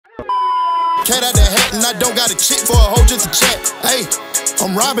cat out the hat, and I don't got a chick for a hoe just to chat. Hey,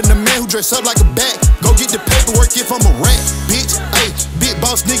 I'm robbing the man who dress up like a bat. Go get the paperwork if I'm a rat, bitch. Hey, big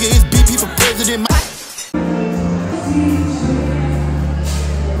boss nigga is BP for president.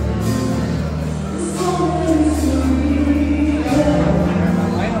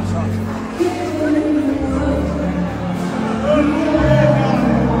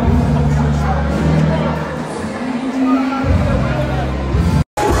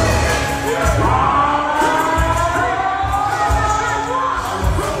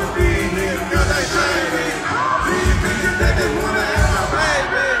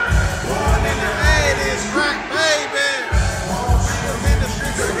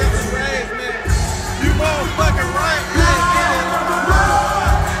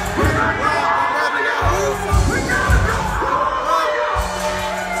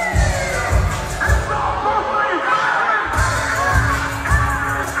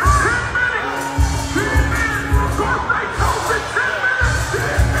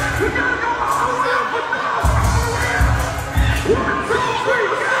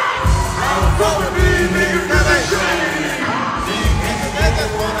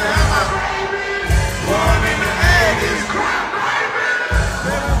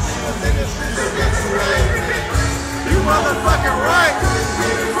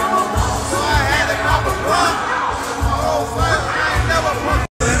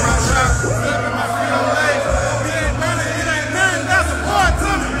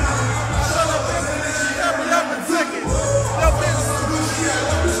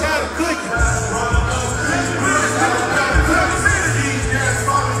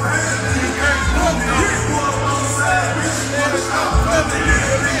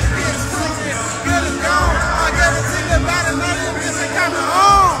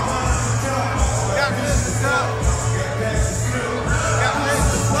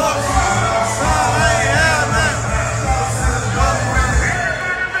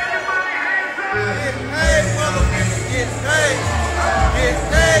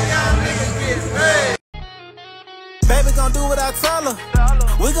 Baby gon' do what I tell her.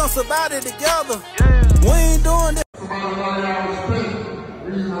 We gon' survive it together. We ain't doing this.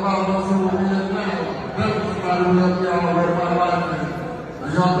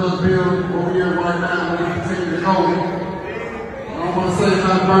 Young Dolph over here right now, we continue to go. I don't want to say I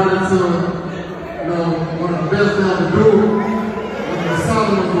burned into, one of the best things to do. The son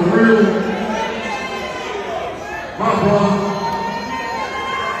of the real, my boy.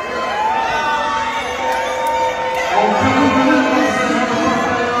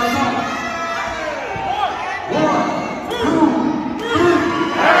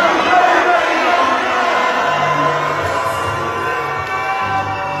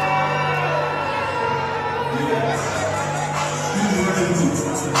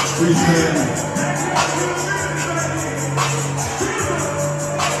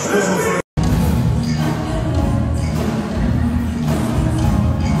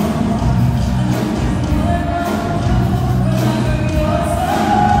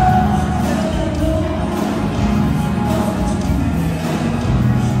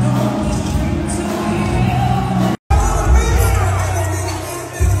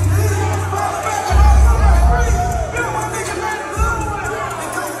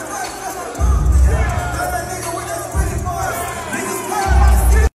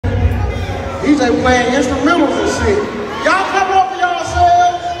 They playing instrumentals and shit. Y'all come up for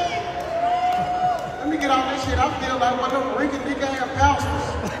yourselves. Let me get off this shit. I feel like one of them Ricky nigga ass pastors.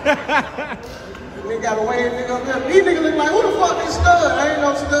 Nigga got a way nigga up there. These niggas look like, who the fuck is stud? I ain't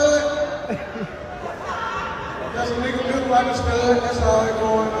no stud. That's a nigga look like a stud. That's all that's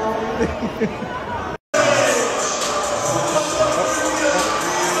going on.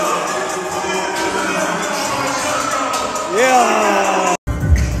 Yeah.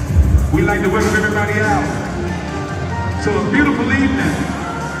 We'd like to welcome everybody out to a beautiful evening.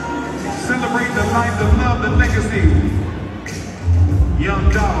 Celebrate the life, the love, the legacy.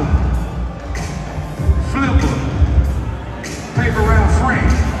 Young Dolph, Flipper, Paper Route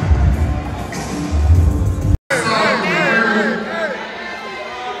Frank.